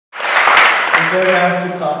Instead, I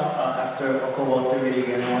have to talk after Oko Walter really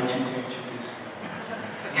again. I want you to introduce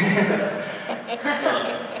me.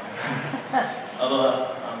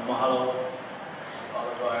 Aloha, mahalo, all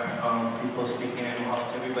of our people speaking, and mahalo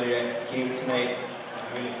to everybody that came tonight.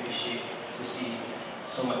 I really appreciate to see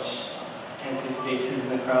so much attentive faces in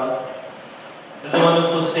the crowd. There's a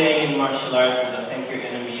wonderful saying in martial arts that thank your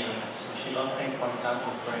enemy. So we should all thank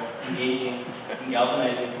Monsanto for engaging and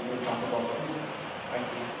galvanizing people to talk about food.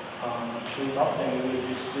 Frankly, without them, we would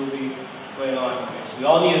just still be going on. So we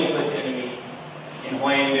all need a good enemy. In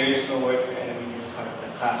Hawaiian, there is no word for enemy. It's part of the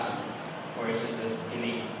class of words that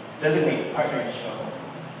designate partner in struggle.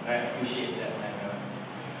 I appreciate that.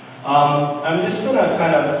 I'm just going to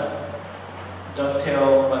kind of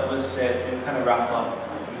dovetail what was said and kind of wrap up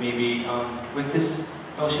maybe with this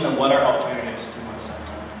notion of what are alternatives to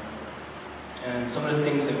Monsanto and some of the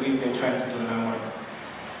things that we've been trying to do in our work.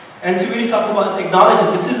 And to really talk about, acknowledge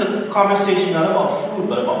that this is a conversation not about food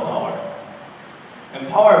but about power. And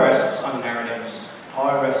power rests on narratives.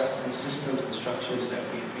 Power rests in systems and structures that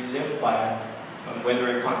we live by, whether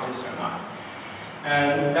we're conscious or not.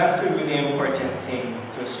 And that's a really important thing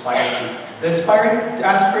to aspire to. The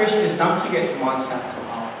aspiration is not to get Monsanto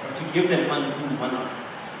out or to give them undue money.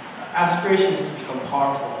 Aspiration is to become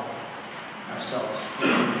powerful ourselves.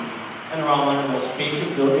 And around one of the most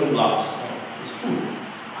basic building blocks is food.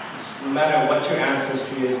 No matter what your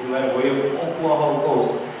ancestry is, no matter where your Okuaho goes,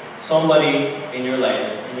 somebody in your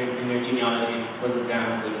life, in your genealogy, was a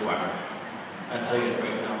damn good farmer. I'll tell you that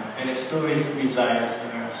right now. And it still resides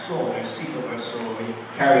in our soul, in our seat of our soul. We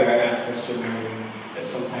carry our ancestral memory that's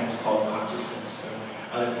sometimes called consciousness,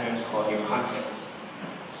 or other times called your conscience.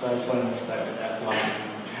 So I just wanted to start with that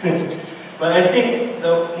line. But I think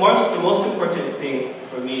the most important thing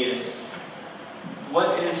for me is,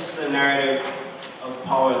 what is the narrative of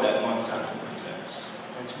power that Monsanto presents?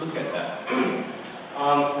 And to look at that.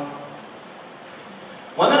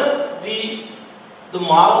 One of the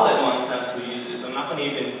model that Monsanto uses, I'm not going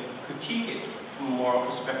to even critique it from a moral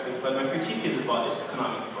perspective, but my critique is about its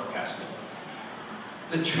economic forecasting.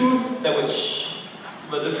 The truth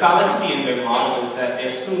but the fallacy in their model is that they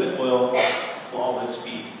assume that oil will always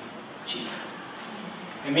be cheap.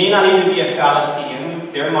 It may not even be a fallacy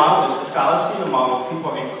in their model, it's the fallacy in the model of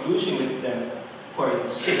people in collusion with them who are in the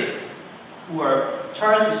state, who are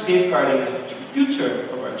charged with safeguarding the future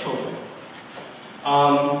of our children.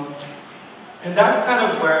 And that's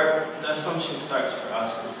kind of where the assumption starts for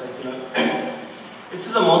us. It's like, this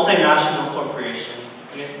is a multinational corporation,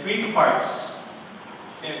 and in three parts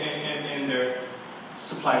in their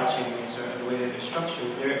supply chains or the way that they're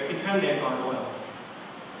structured, they're dependent on oil.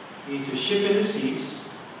 You need to ship in the seeds,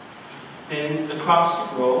 then the crops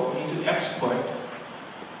grow, you need to export,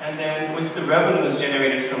 and then with the revenues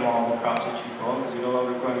generated from all the crops that you grow, because you're no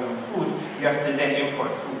longer growing your own food, you have to then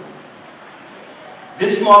import food.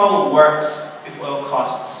 This model works if oil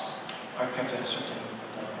costs are kept at a certain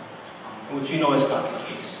level, which you know is not the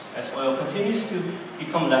case. As oil continues to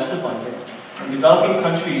become less abundant, and developing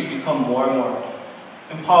countries become more and more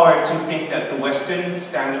empowered to think that the Western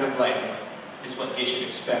standard of life is what they should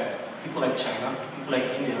expect. People like China, people like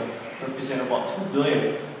India, represent about 2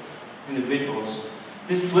 billion individuals.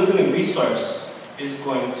 This dwindling resource is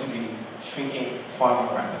going to be shrinking far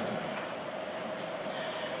more rapidly.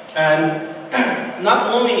 And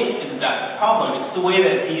not only is that the problem, it's the way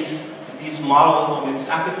that these models, this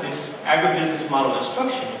agribusiness model is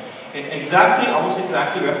structured. It almost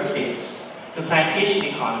exactly replicates the plantation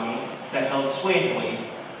economy that held sway in Hawaii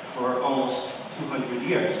for almost 200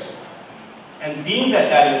 years. And being that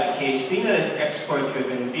that is the case, being that it's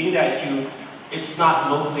export-driven, being that it's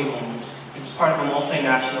not locally owned, it's part of a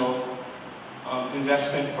multinational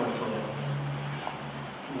investment portfolio.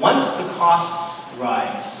 Once the costs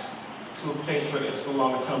rise to a place where it's no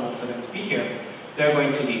longer tenable for them to be here, they're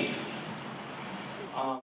going to leave.